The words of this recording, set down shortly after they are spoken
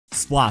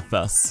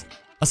Splatfest,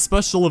 a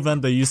special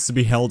event that used to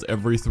be held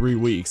every 3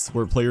 weeks,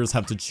 where players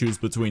have to choose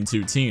between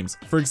 2 teams.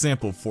 For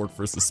example, fork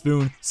versus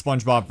spoon,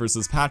 SpongeBob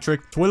versus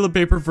Patrick, toilet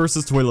paper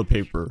versus toilet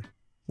paper.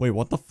 Wait,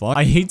 what the fuck?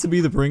 I hate to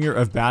be the bringer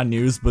of bad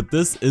news, but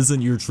this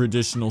isn't your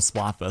traditional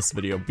Splatfest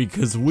video,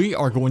 because we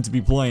are going to be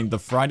playing the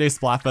Friday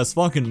Splatfest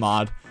Funkin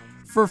mod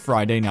for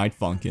Friday Night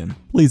Funkin'.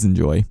 Please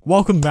enjoy.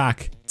 Welcome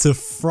back to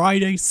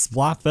Friday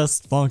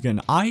Splatfest Funkin'.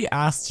 I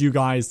asked you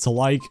guys to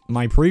like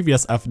my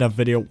previous FNF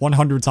video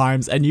 100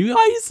 times, and you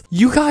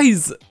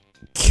guys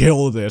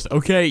killed it,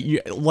 okay?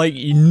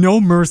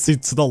 No mercy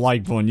to the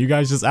like button. You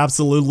guys just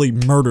absolutely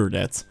murdered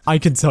it. I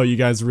can tell you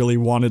guys really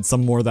wanted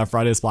some more of that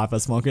Friday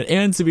Splatfest Funkin',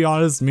 and to be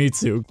honest, me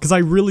too, because I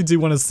really do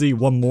want to see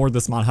what more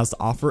this mod has to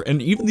offer,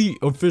 and even the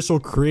official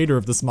creator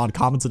of this mod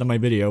commented on my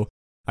video.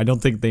 I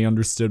don't think they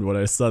understood what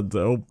I said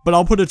though, but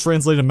I'll put a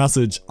translated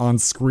message on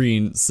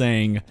screen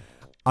saying,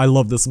 I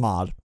love this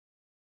mod.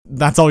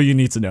 That's all you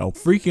need to know.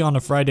 Freaking on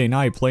a Friday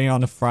night, playing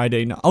on a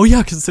Friday night. Oh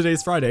yeah, because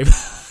today's Friday.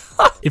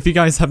 If you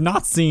guys have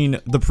not seen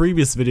the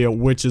previous video,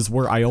 which is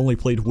where I only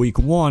played week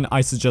 1,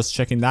 I suggest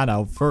checking that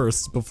out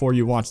first before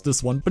you watch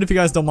this one. But if you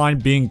guys don't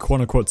mind being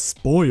quote-unquote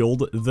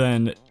spoiled,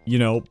 then, you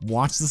know,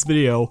 watch this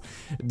video.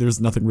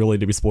 There's nothing really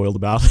to be spoiled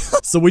about.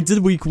 So we did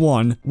week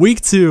 1.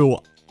 Week 2,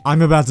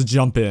 I'm about to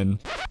jump in.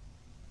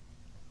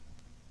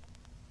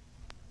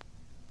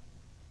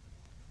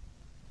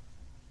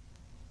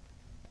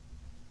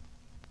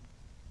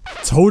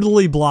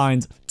 Totally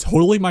blind,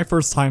 totally my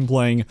first time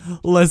playing.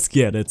 Let's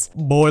get it.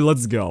 Boy,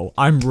 let's go.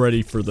 I'm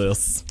ready for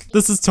this.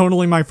 This is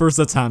totally my first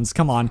attempt.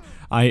 Come on.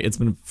 It's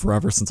been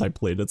forever since I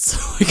played it, so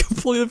I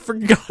completely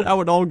forgot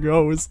how it all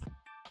goes.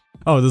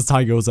 Oh, this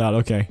tie goes out.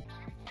 Okay.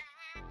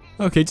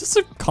 Okay, just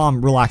a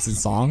calm, relaxing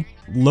song.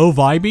 Low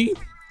vibey,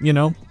 you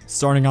know,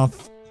 starting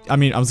off. I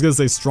mean, I was gonna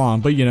say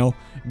strong, but you know,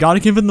 gotta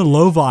give it the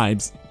low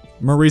vibes.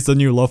 Marie's the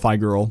new lo-fi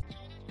girl.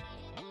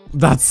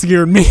 That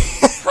scared me.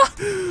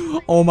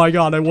 Oh my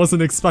god, I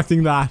wasn't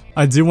expecting that.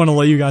 I do want to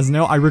let you guys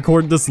know, I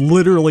recorded this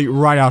literally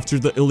right after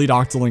the Elite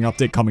Octoling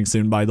update coming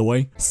soon, by the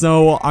way.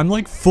 So, I'm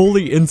like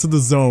fully into the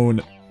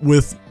zone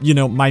with, you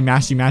know, my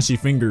mashy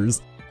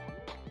fingers.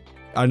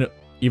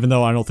 Even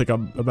though I don't think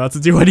I'm about to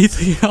do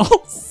anything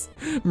else.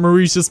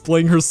 Marie's just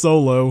playing her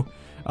solo.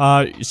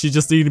 She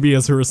just needed me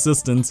as her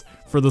assistant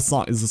for the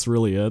song. Is this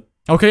really it?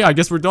 Okay, I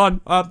guess we're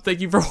done.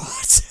 Thank you for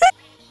watching.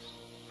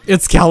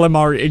 It's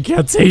Calamari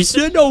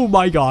Inkantation. Oh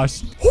my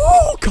gosh.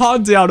 Woo,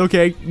 calm down,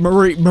 okay?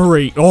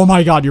 Marie. Oh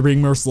my god, you're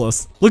being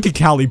merciless. Look at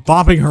Callie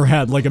bopping her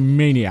head like a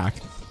maniac.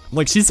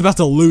 Like she's about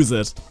to lose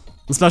it.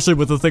 Especially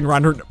with the thing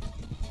around her.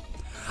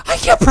 I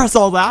can't press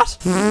all that.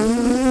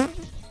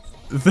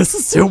 This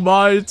is too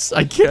much.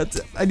 I can't.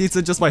 I need to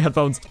adjust my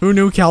headphones. Who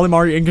knew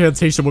Calamari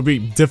Inkantation would be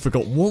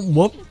difficult?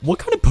 What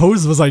kind of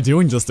pose was I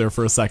doing just there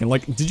for a second?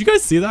 Like, did you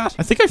guys see that?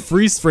 I think I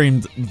freeze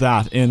framed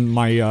that in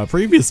my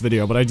previous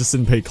video, but I just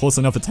didn't pay close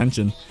enough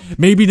attention.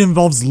 Maybe it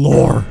involves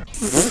lore.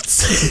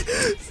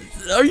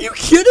 Are you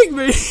kidding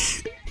me?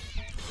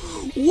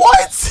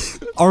 What?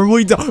 Are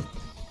we done?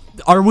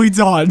 Are we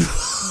done?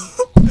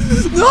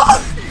 No!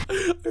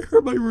 I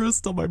hurt my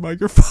wrist on my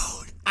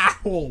microphone.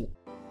 Ow!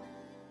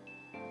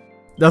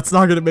 That's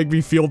not gonna make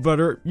me feel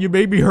better. You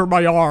made me hurt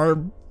my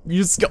arm.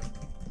 You just go.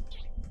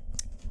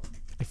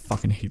 I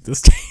fucking hate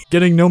this game.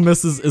 Getting no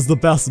misses is the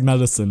best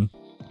medicine.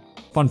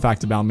 Fun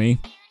fact about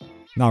me.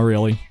 Not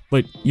really,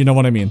 but you know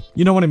what I mean.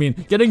 You know what I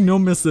mean. Getting no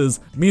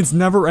misses means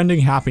never-ending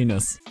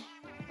happiness.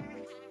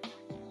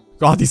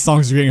 God, these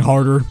songs are getting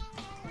harder.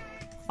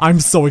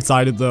 I'm so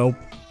excited though.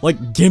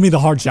 Like, give me the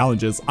hard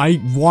challenges. I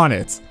want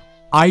it.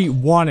 I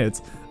want it.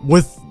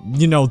 With,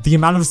 you know, the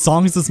amount of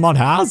songs this mod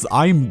has,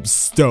 I'm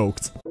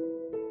stoked.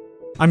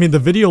 I mean, the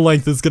video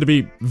length is gonna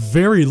be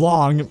very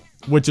long,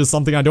 which is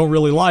something I don't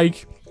really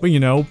like, but you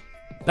know,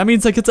 that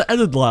means I get to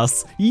edit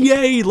less.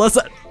 Yay,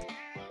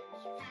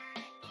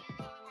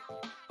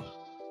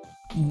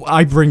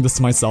 I bring this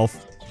to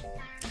myself.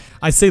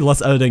 I say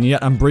less editing,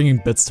 yet I'm bringing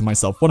bits to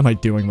myself. What am I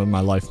doing with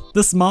my life?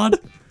 This mod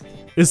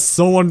is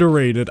so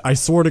underrated, I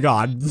swear to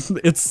god.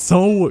 It's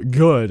so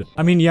good.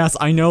 I mean, yes,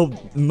 I know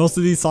most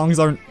of these songs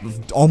aren't.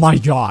 Oh my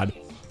god.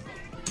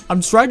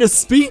 I'm trying to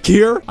speak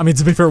here. I mean,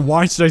 to be fair,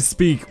 why should I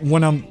speak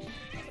when I'm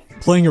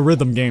playing a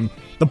rhythm game?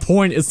 The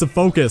point is to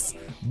focus.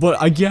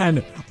 But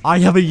again, I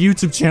have a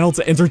YouTube channel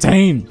to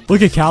entertain.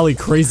 Look at Callie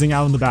crazing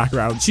out in the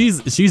background. She's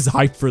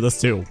hyped for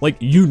this too. Like,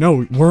 you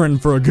know, we're in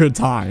for a good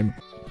time.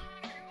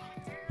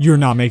 You're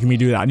not making me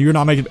do that. You're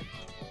not making.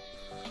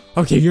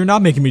 Okay, you're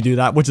not making me do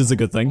that, which is a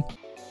good thing.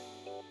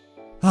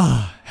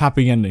 Ah,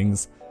 happy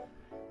endings.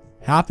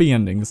 Happy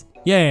endings.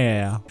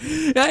 Yeah.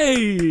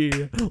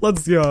 Hey,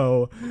 let's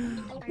go.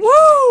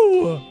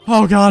 Woo!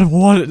 Oh god,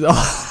 what?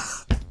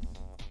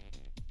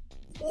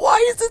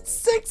 Why is it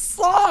 6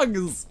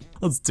 songs?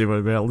 Let's do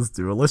it, man. Let's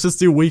do it. Let's just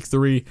do week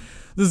 3.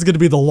 This is gonna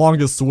be the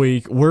longest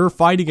week. We're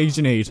fighting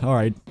Agent 8.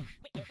 Alright.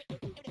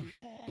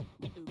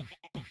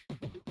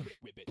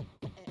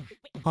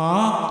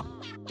 Huh?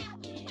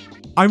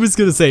 I was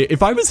gonna say,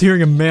 if I was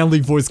hearing a manly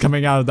voice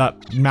coming out of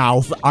that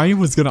mouth, I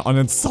was gonna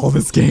uninstall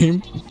this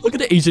game. Look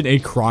at Agent A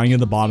crying in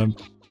the bottom.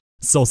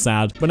 So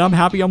sad. But I'm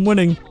happy I'm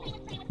winning.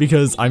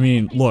 Because, I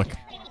mean, look.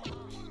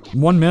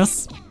 One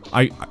miss?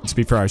 To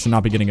be fair, I should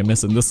not be getting a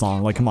miss in this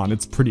song. Like, come on,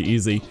 it's pretty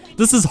easy.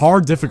 This is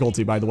hard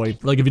difficulty, by the way.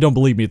 Like, if you don't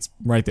believe me, it's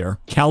right there.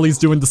 Callie's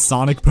doing the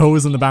Sonic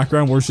pose in the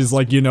background where she's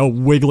like, you know,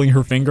 wiggling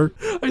her finger.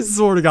 I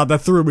swear to God,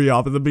 that threw me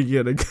off in the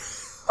beginning.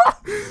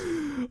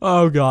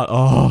 Oh, God.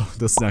 Oh,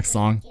 this next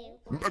song.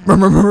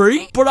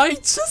 Marie? But I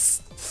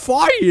just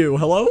fought you.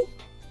 Hello?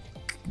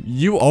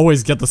 You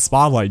always get the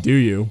spotlight, do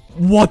you?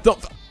 What the?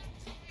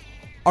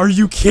 Are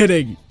you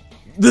kidding?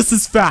 This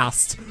is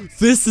fast.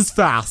 This is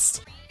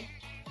fast.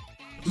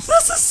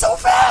 This is so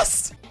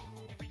fast!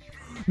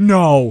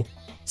 No.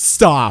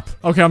 Stop.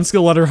 Okay, I'm just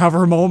gonna let her have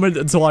her moment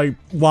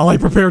while I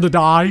prepare to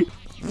die.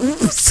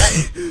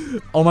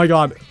 Oh my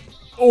God.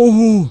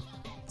 Oh,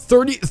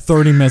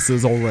 30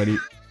 misses already.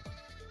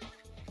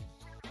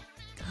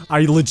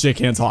 I legit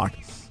can't talk.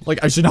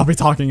 Like, I should not be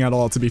talking at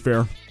all, to be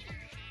fair.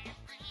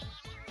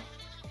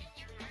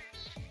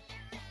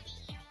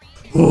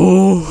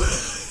 Oh.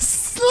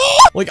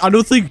 Like, I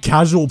don't think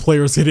casual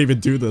players can even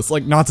do this.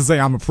 Like, not to say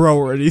I'm a pro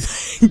or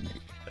anything.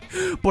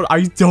 But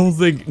I don't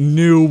think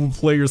new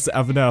players to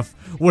FNF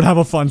would have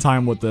a fun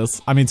time with this.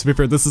 I mean, to be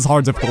fair, this is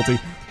hard difficulty.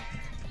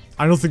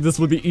 I don't think this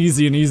would be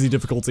easy and easy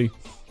difficulty.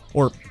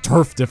 Or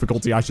turf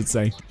difficulty, I should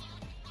say.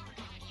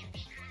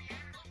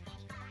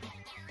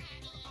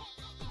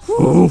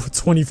 Ooh,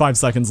 25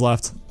 seconds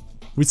left.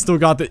 We still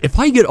got the— if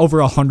I get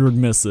over 100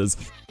 misses.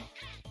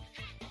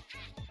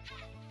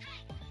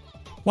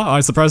 Wow, I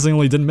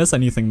surprisingly didn't miss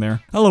anything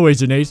there. Hello,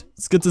 Agent 8.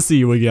 It's good to see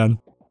you again.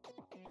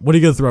 What are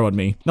you gonna throw at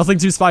me? Nothing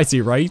too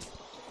spicy, right?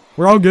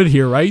 We're all good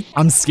here, right?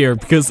 I'm scared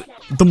because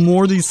the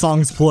more these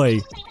songs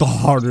play, the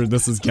harder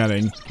this is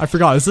getting. I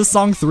forgot, is this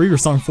song 3 or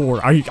song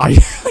 4? I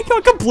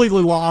got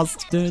completely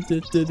lost.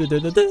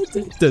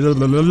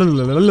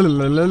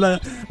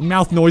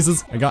 Mouth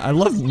noises. I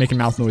love making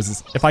mouth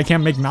noises. If I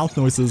can't make mouth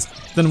noises,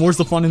 then where's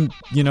the fun in,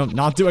 you know,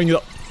 not doing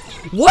it?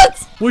 What?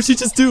 What did she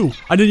just do?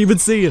 I didn't even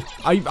see it.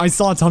 I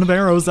saw a ton of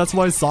arrows. That's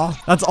what I saw.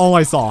 That's all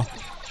I saw.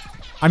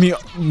 I mean,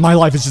 my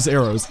life is just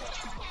arrows.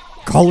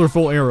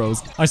 Colorful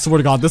arrows. I swear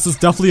to God, this is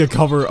definitely a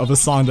cover of a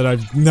song that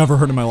I've never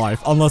heard in my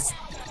life. Unless...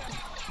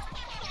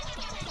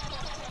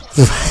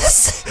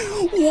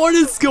 What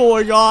is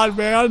going on,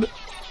 man?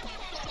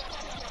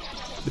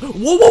 Whoa,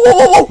 whoa,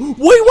 whoa, whoa, whoa!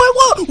 Wait,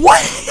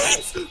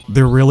 what?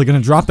 They're really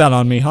gonna drop that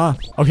on me, huh?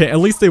 Okay, at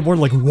least they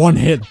weren't like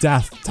one-hit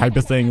death type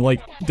of thing.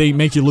 Like, they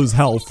make you lose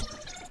health.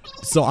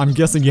 So I'm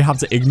guessing you have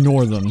to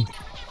ignore them.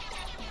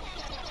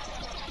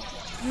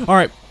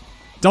 Alright.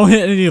 Don't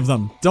hit any of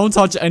them. Don't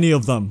touch any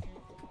of them.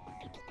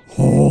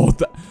 Oh,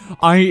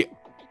 I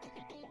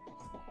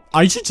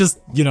should just,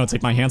 you know,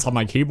 take my hands off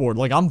my keyboard.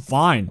 Like, I'm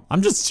fine.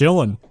 I'm just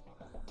chilling.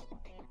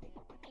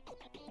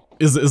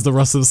 Is the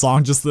rest of the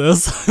song just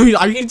this? I mean,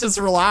 I can just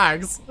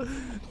relax.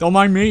 Don't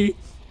mind me.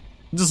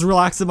 I'm just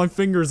relaxing my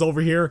fingers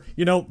over here.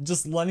 You know,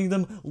 just letting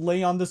them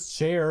lay on this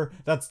chair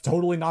that's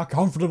totally not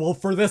comfortable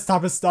for this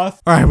type of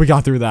stuff. Alright, we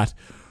got through that.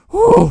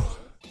 Whew.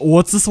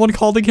 What's this one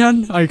called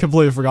again? I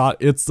completely forgot.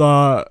 That's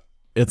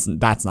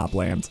not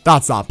bland.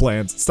 That's not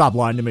bland. Stop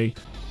lying to me.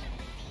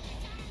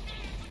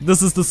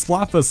 This is the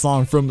Splatfest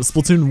song from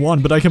Splatoon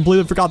 1, but I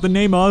completely forgot the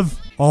name of.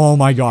 Oh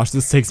my gosh,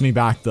 this takes me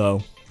back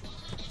though.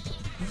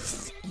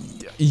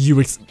 You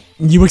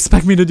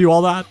expect me to do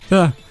all that?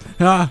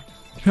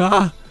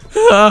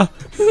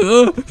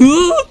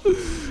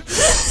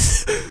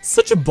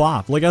 Such a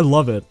bop. Like, I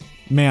love it.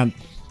 Man,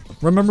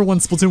 remember when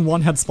Splatoon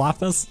 1 had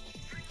Splatfest?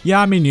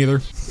 Yeah, me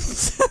neither.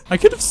 I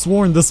could have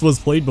sworn this was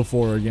played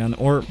before again,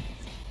 or...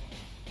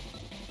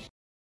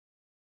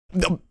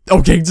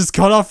 Okay, just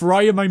cut off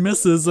right at my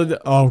misses and—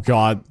 oh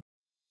God.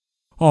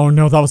 Oh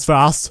no, that was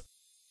fast.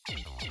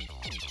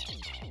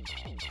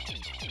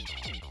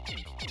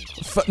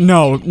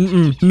 No,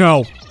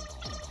 no.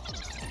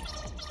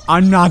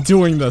 I'm not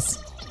doing this.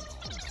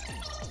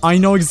 I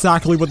know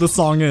exactly what this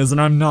song is, and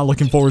I'm not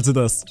looking forward to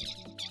this.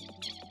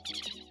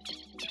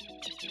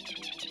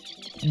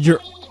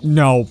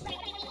 No.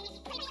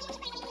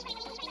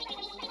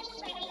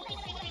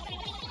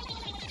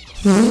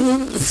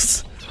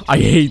 I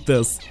hate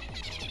this.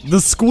 The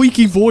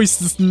squeaky voice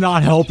does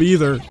not help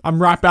either.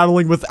 I'm rap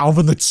battling with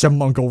Alvin the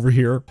Chipmunk over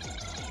here.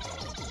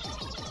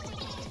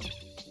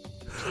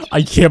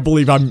 I can't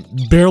believe I'm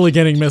barely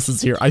getting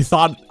misses here. I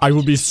thought I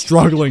would be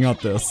struggling at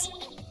this.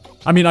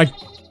 I mean, I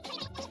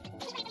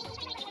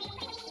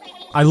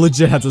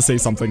legit had to say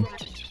something.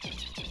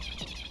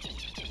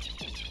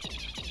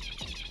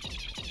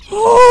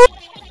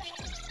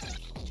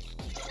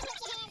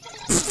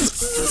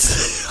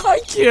 I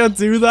can't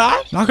do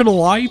that. Not gonna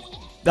lie.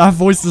 That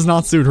voice does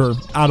not suit her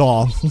at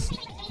all.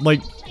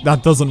 Like,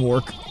 that doesn't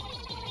work.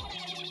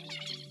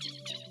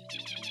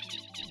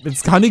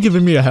 It's kind of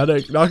giving me a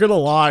headache, not gonna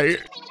lie.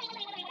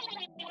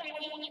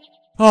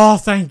 Oh,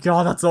 thank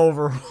God that's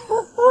over.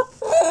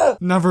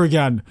 Never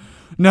again.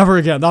 Never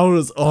again. That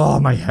was— oh,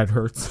 my head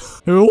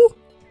hurts. Who?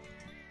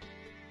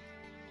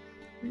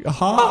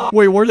 Huh?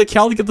 Wait, where did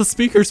Callie get the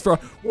speakers from?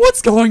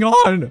 What's going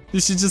on?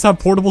 Did she just have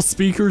portable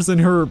speakers in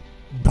her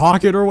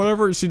pocket or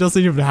whatever? She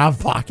doesn't even have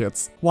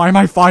pockets. Why am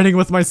I fighting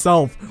with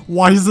myself?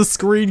 Why is the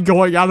screen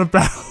going out of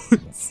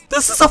bounds?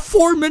 This is a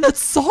 4-minute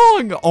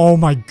song. Oh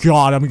my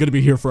god, I'm gonna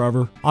be here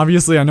forever.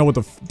 Obviously, I know what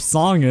the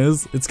song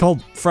is. It's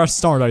called Fresh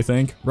Start, I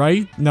think,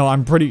 right? No,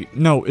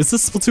 no, is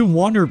this Splatoon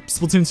 1 or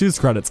Splatoon 2's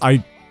credits?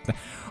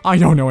 I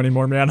don't know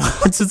anymore, man.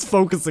 I'm just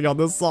focusing on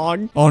this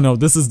song. Oh no,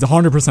 this is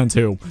 100%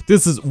 2.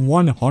 This is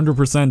 100%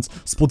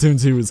 Splatoon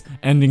 2's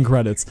ending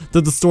credits.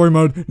 The story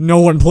mode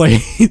no one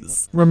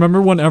plays.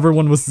 Remember when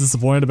everyone was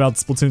disappointed about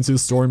Splatoon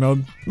 2's story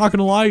mode? Not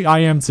gonna lie, I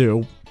am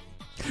too.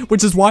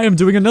 Which is why I'm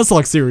doing a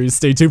Nuzlocke series.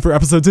 Stay tuned for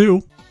episode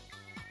 2.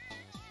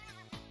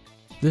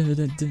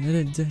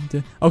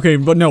 Okay,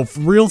 but no,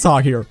 real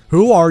talk here.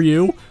 Who are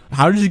you?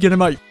 How did you get in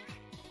my...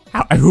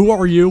 Who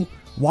are you?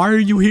 Why are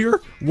you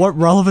here? What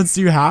relevance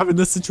do you have in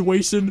this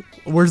situation?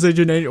 Where's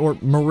Agent A or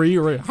Marie?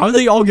 Or how did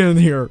they all get in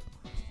here?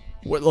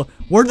 Where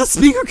did the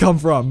speaker come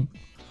from?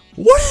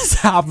 What is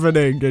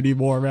happening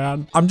anymore,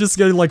 man? I'm just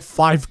getting like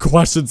 5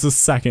 questions a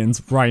second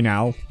right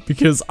now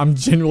because I'm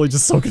genuinely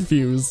just so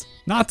confused.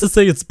 Not to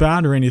say it's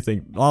bad or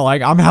anything. Well,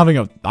 like I'm having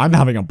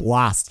a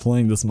blast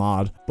playing this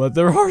mod, but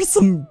there are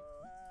some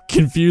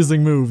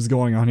confusing moves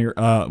going on here.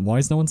 Why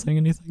is no one saying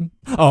anything?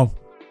 Oh,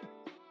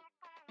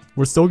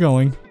 we're still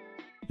going.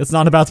 It's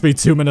not about to be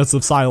 2 minutes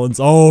of silence.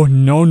 Oh,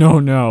 no, no,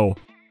 no.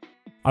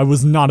 I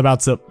was not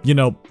about to, you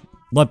know,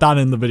 let that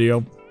in the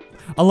video.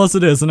 Unless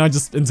it is, and I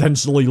just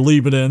intentionally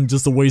leave it in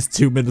just to waste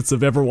 2 minutes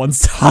of everyone's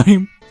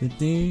time.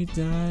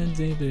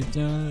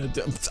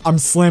 I'm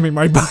slamming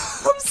my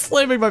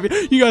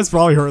you guys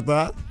probably heard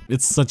that.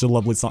 It's such a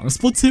lovely song.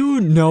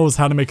 Splatoon knows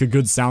how to make a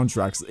good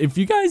soundtrack. If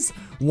you guys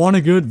want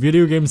a good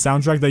video game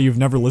soundtrack that you've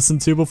never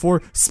listened to before,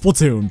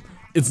 Splatoon.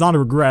 It's not a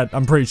regret.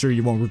 I'm pretty sure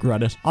you won't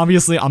regret it.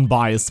 Obviously, I'm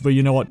biased, but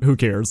you know what? Who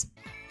cares?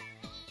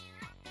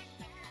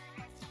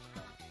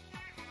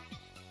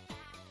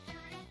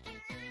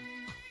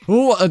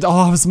 Oh,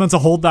 I was meant to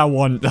hold that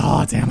one.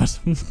 Oh, damn it.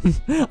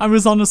 I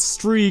was on a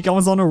streak. I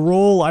was on a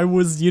roll. I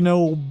was, you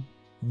know,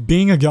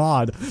 being a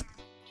god.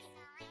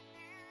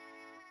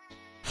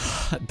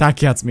 That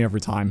gets me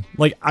every time.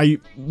 Like, I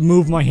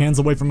move my hands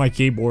away from my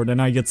keyboard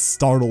and I get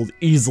startled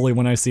easily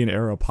when I see an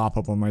arrow pop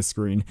up on my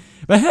screen.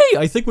 But hey,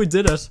 I think we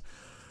did it.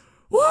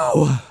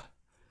 Woo!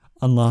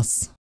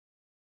 Unless...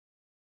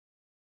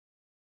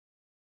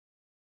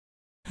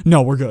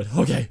 No, we're good.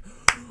 Okay.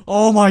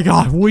 Oh my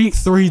god, week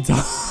 3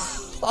 done.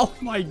 Oh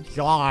my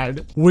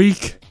god.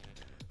 Week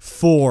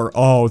 4.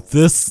 Oh,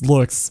 this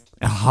looks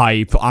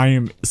hype. I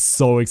am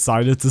so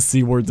excited to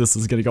see where this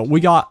is gonna go.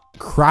 We got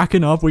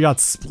Kraken Up. We got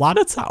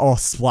Splattack. Oh,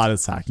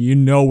 Splattack. You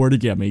know where to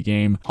get me,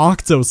 game.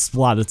 Octo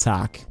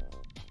Splattack.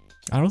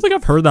 I don't think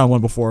I've heard that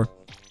one before.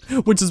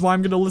 Which is why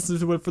I'm gonna listen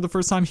to it for the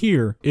first time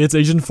here. It's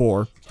Agent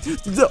 4.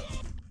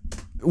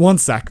 1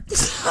 sec.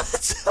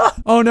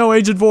 Oh no,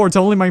 Agent 4,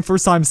 totally my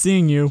first time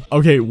seeing you.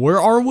 Okay, where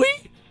are we?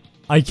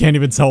 I can't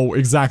even tell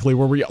exactly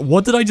where we are.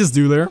 What did I just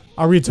do there?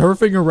 Are we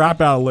turfing or rap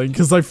battling?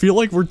 Because I feel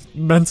like we're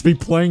meant to be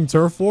playing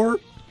Turf War.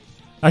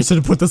 I should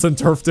have put this in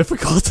turf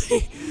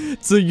difficulty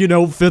to, you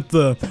know, fit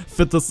the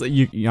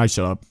I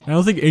shut up. I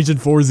don't think Agent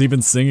 4 is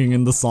even singing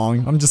in the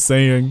song. I'm just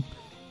saying.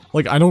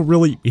 Like, I don't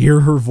really hear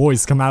her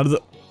voice come out of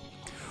the...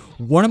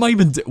 What am I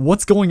even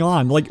what's going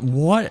on? Like,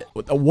 what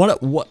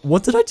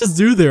did I just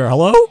do there?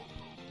 Hello?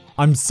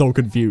 I'm so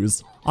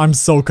confused. I'm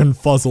so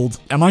confuzzled.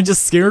 Am I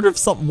just scared of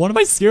something? What am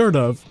I scared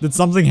of? Did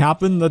something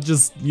happen that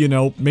just, you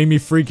know, made me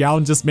freak out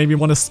and just made me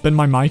want to spin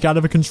my mic out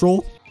of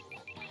control?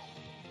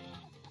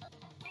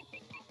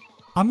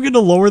 I'm gonna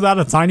lower that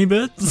a tiny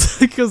bit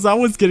because that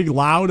was getting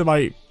loud in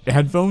my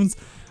headphones.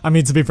 I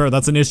mean, to be fair,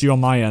 that's an issue on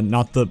my end,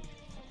 not the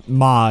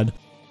mod.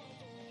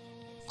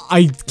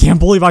 I can't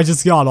believe I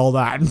just got all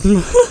that.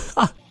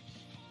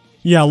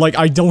 Yeah, like,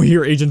 I don't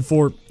hear Agent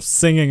 4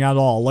 singing at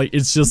all. Like,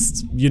 it's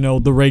just, you know,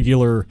 the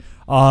regular,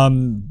 oh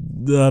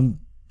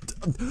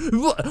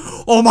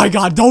my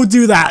god, don't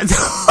do that!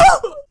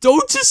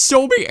 Don't just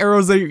show me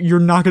arrows that you're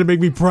not gonna make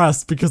me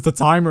press because the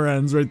timer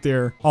ends right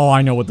there. Oh,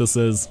 I know what this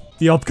is.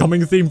 The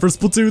upcoming theme for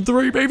Splatoon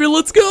 3, baby,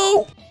 let's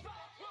go!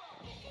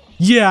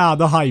 Yeah,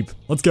 the hype.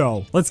 Let's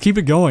go. Let's keep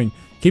it going.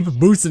 Keep it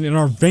boosting in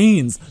our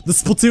veins. The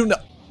Splatoon...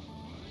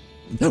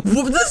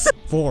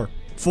 4,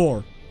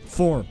 4,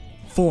 4,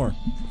 4,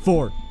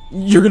 4.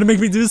 You're gonna make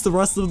me do this the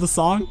rest of the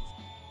song?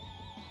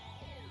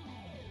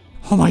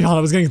 Oh my god, I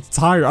was getting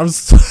tired.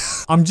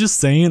 I'm just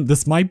saying,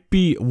 this might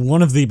be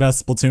one of the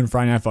best Splatoon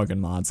Friday Night Funkin'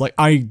 mods. Like,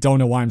 I don't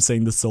know why I'm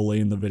saying this so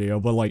late in the video,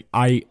 but like,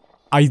 I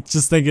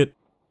just think it...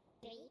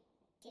 3,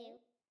 2,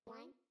 1,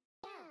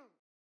 go!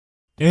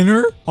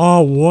 Inner? Oh,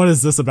 what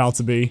is this about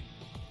to be?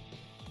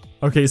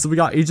 Okay, so we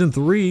got Agent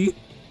 3,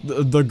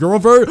 the girl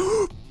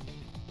version.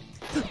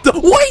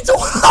 Wait!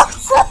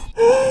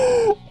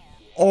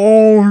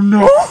 Oh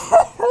no!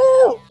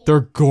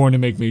 They're going to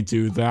make me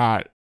do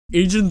that.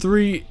 Agent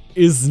 3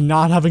 is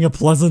not having a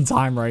pleasant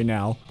time right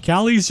now.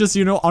 Callie's just,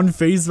 you know,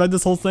 unfazed by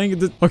this whole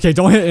thing. Okay,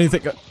 don't hit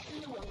anything.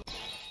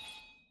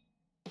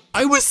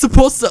 I was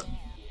supposed to...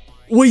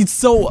 Wait,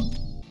 so...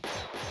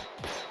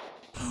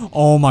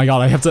 Oh my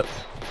god, I have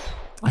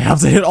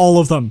to hit all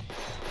of them.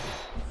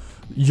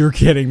 You're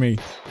kidding me.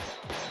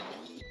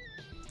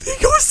 He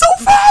goes so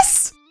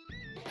fast!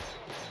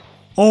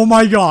 Oh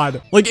my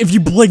god. Like, if you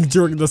blink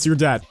during this, you're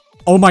dead.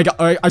 Oh my god,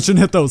 I shouldn't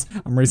hit those.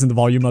 I'm raising the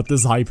volume up,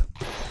 this is hype.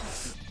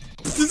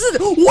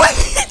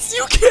 What?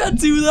 You can't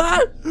do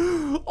that?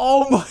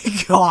 Oh my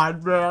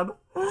god, man.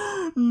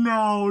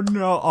 No.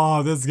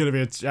 Oh, this is gonna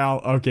be a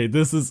challenge. Okay,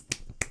 this is...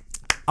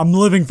 I'm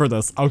living for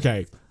this.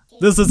 Okay.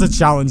 This is a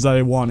challenge that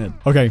I wanted.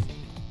 Okay.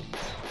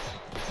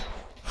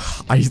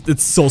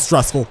 It's so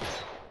stressful.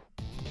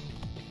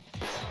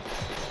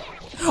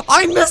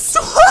 I missed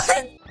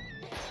one!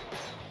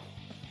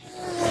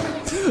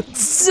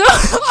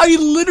 I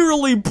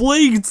literally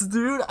blinked,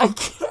 dude. I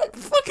can't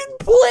fucking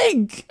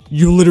blink.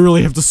 You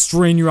literally have to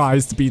strain your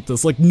eyes to beat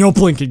this. Like, no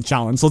blinking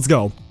challenge. Let's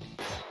go.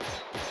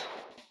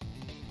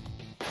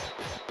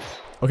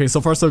 Okay,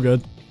 so far so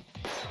good.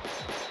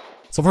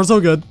 So far so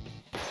good.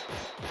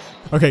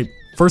 Okay,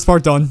 first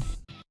part done.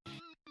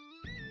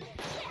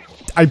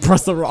 I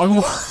pressed the wrong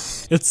one.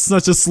 It's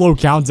such a slow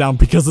countdown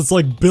because it's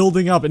like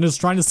building up and it's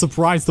trying to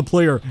surprise the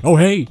player. Oh,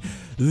 hey,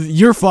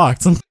 you're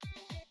fucked.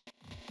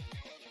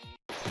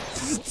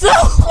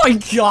 Oh my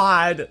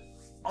god.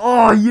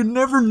 Oh, you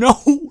never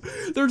know.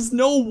 There's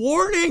no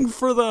warning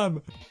for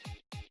them.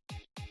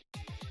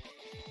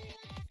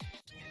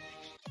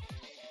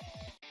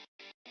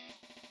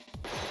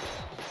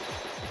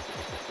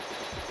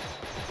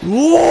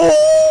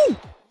 Whoa!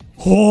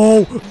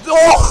 Oh,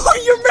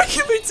 you're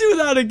making me do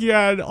that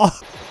again. Oh.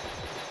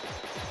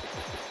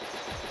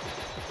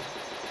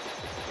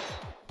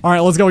 All right,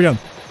 let's go again.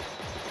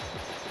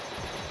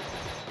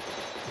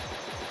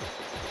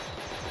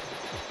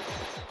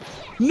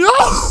 No!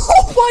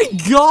 Oh my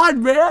god,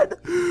 man!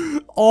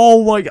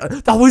 Oh my god,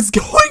 that was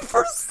going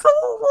for so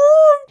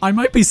long! I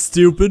might be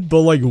stupid, but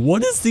like,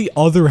 what is the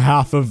other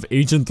half of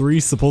Agent 3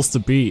 supposed to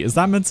be? Is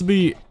that meant to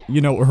be,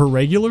 you know, her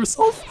regular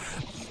self?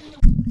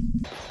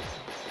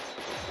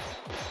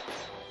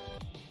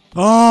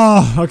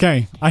 Oh,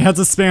 okay. I had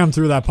to spam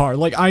through that part.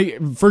 Like,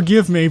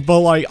 forgive me, but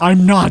like,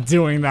 I'm not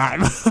doing that.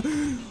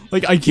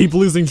 Like, I keep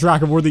losing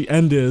track of where the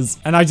end is,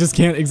 and I just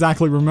can't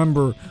exactly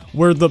remember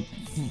where the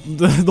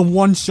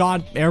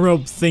one-shot arrow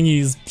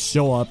thingies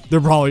show up. They're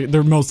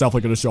most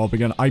definitely gonna show up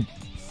again.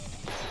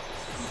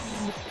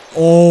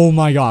 Oh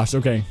my gosh,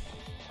 okay.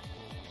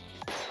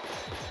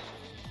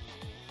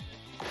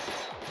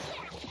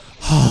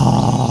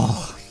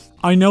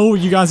 I know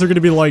you guys are gonna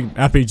be like,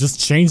 Eppy, just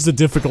change the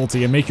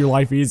difficulty and make your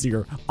life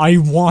easier.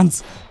 I'm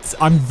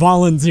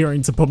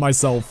volunteering to put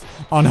myself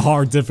on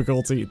hard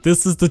difficulty.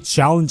 This is the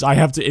challenge I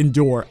have to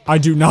endure. I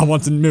do not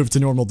want to move to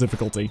normal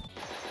difficulty.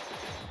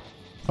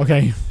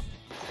 Okay.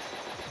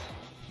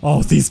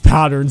 Oh, these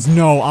patterns.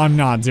 No, I'm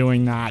not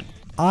doing that.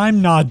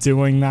 I'm not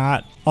doing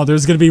that. Oh,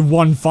 there's gonna be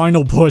one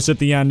final push at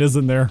the end,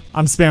 isn't there?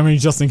 I'm spamming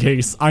just in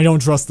case. I don't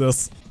trust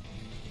this.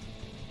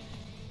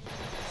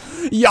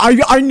 Yeah,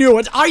 I knew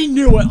it. I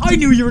knew it. I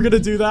knew you were gonna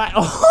do that.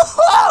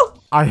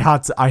 I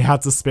had to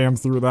spam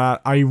through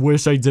that. I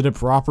wish I did it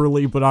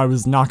properly, but I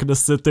was not gonna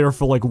sit there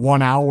for like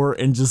 1 hour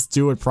and just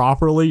do it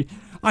properly.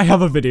 I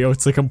have a video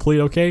to complete,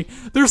 okay?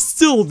 There's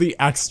still the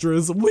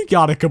extras. We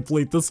gotta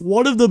complete this.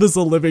 One of them is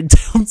a living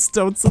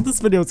tombstone, so this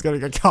video is gonna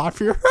get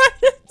copyrighted.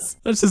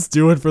 Let's just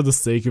do it for the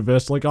sake of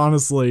it. Like,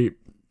 honestly,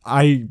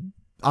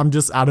 I'm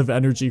just out of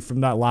energy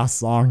from that last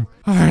song.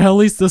 Alright, at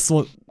least this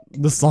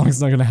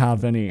song's not gonna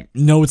have any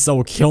notes that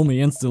will kill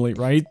me instantly,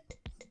 right?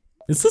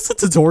 Is this a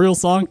tutorial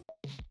song?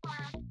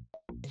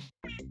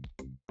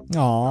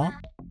 Aww.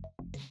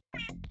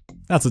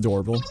 That's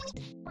adorable.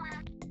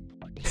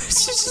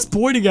 She's just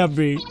pointing at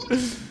me.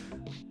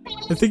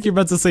 I think you're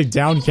meant to say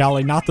down,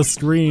 Callie, not the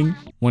screen.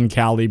 When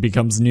Callie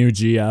becomes new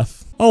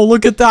GF. Oh,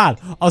 look at that!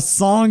 A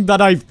song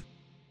that I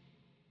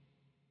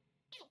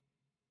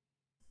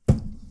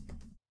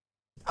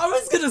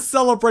was gonna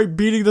celebrate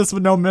beating this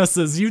with no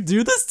misses. You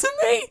do this to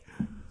me?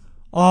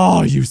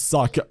 Oh, you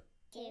suck.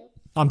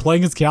 I'm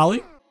playing as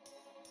Callie?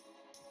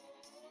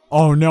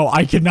 Oh no,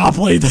 I cannot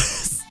play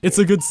this. It's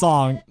a good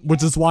song,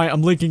 which is why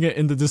I'm linking it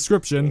in the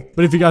description.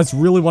 But if you guys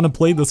really want to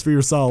play this for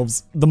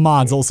yourselves, the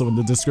mod's also in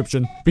the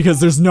description. Because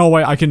there's no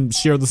way I can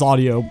share this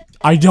audio.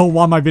 I don't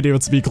want my video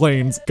to be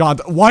claimed.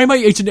 God, why am I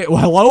Agent 8?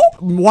 Hello?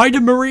 Why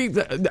did Marie...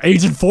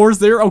 Agent 4 is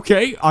there?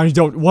 Okay.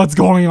 What's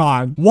going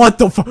on? What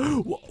the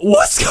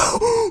what's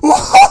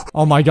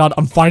Oh my god,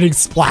 I'm fighting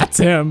Splat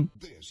Tim.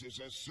 This is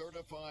a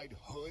certified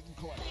hood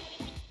class.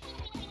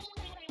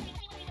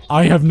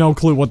 I have no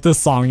clue what this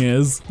song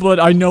is, but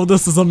I know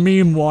this is a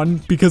meme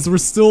one because we're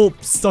still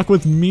stuck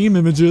with meme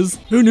images.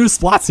 Who knew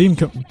Splat Tim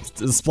can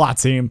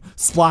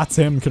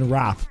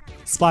rap?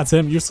 Splat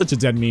Tim, you're such a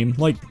dead meme.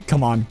 Like,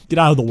 come on, get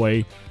out of the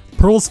way.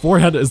 Pearl's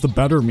forehead is the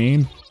better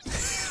meme.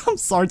 I'm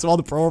sorry to all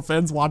the Pearl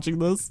fans watching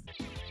this.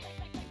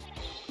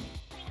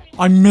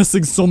 I'm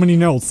missing so many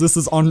notes. This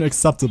is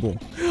unacceptable.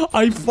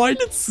 I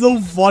find it so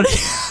funny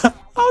how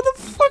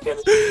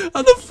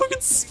the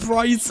fucking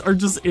sprites are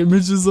just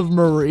images of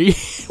Marie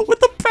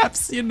with a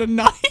Pepsi and a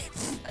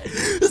knife.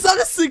 Is that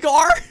a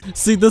cigar?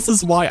 See, this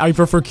is why I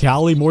prefer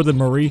Callie more than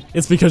Marie.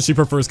 It's because she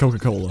prefers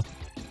Coca-Cola.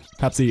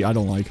 Pepsi, I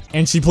don't like.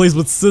 And she plays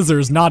with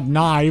scissors, not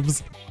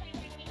knives.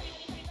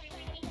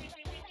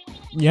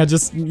 Yeah,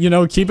 just, you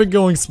know, keep it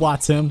going,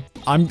 Splat Tim.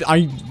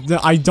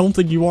 I don't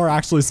think you are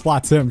actually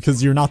Splat Tim,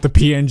 because you're not the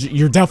PNG.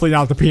 You're definitely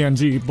not the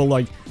PNG, but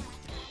like,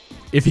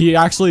 if he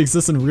actually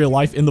exists in real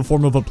life in the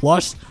form of a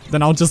plush,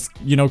 then I'll just,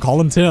 you know, call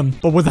him Tim.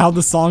 But with how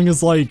the song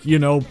is like, you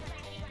know,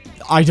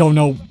 I don't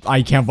know,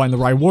 I can't find the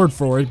right word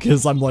for it,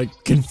 because I'm like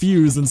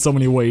confused in so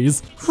many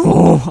ways.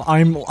 Oh,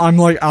 I'm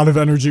like out of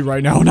energy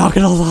right now, not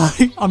gonna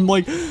lie. I'm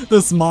like,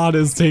 this mod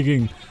is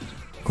taking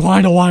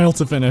quite a while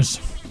to finish.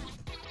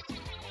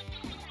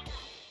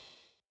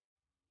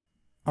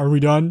 Are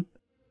we done?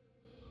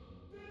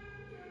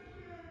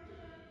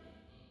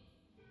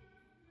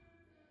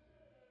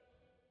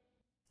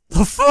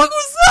 The fuck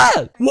was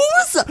that? What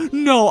was that?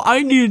 No,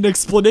 I need an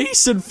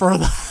explanation for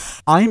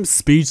that. I'm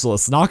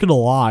speechless, not gonna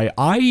lie.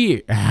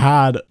 I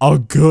had a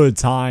good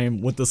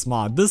time with this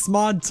mod. This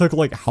mod took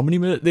like how many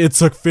minutes? It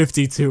took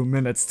 52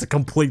 minutes to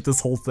complete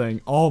this whole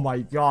thing. Oh my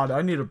god,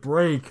 I need a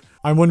break.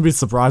 I wouldn't be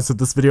surprised if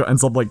this video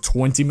ends up like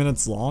 20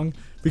 minutes long,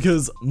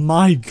 because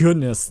my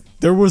goodness,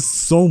 there was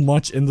so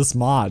much in this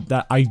mod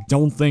that I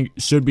don't think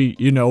should be,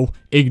 you know,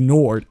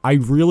 ignored. I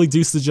really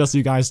do suggest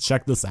you guys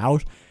check this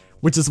out,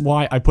 which is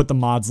why I put the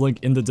mods link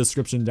in the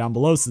description down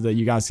below so that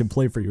you guys can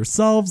play for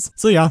yourselves.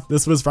 So yeah,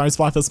 this was Friday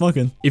Splatfest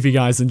Funkin. If you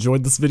guys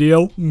enjoyed this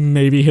video,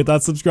 maybe hit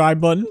that subscribe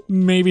button,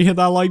 maybe hit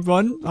that like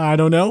button, I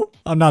don't know.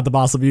 I'm not the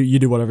boss of you, you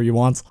do whatever you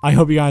want. I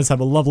hope you guys have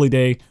a lovely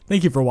day,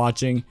 thank you for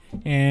watching,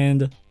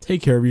 and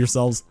take care of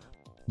yourselves.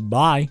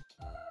 Bye.